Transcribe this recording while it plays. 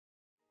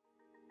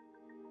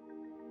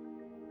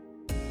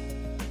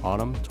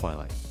Autumn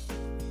Twilight.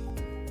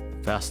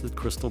 Faceted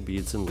crystal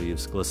beads and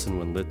leaves glisten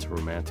when lit to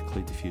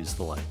romantically diffuse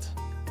the light.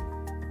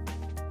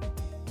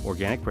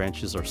 Organic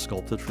branches are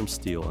sculpted from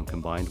steel and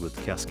combined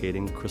with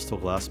cascading crystal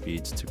glass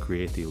beads to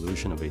create the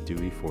illusion of a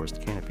dewy forest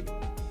canopy.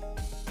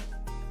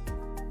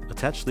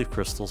 Attach leaf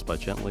crystals by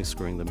gently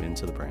screwing them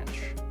into the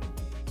branch.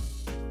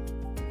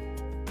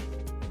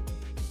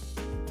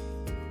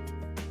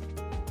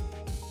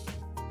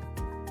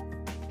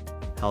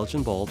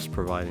 Halogen bulbs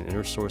provide an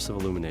inner source of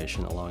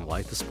illumination, allowing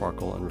light to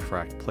sparkle and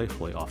refract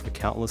playfully off the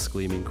countless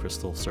gleaming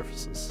crystal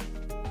surfaces.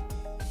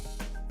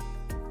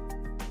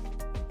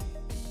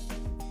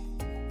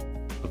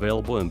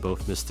 Available in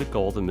both Mystic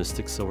Gold and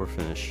Mystic Silver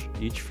finish,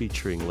 each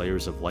featuring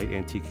layers of light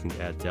antiquing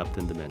to add depth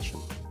and dimension.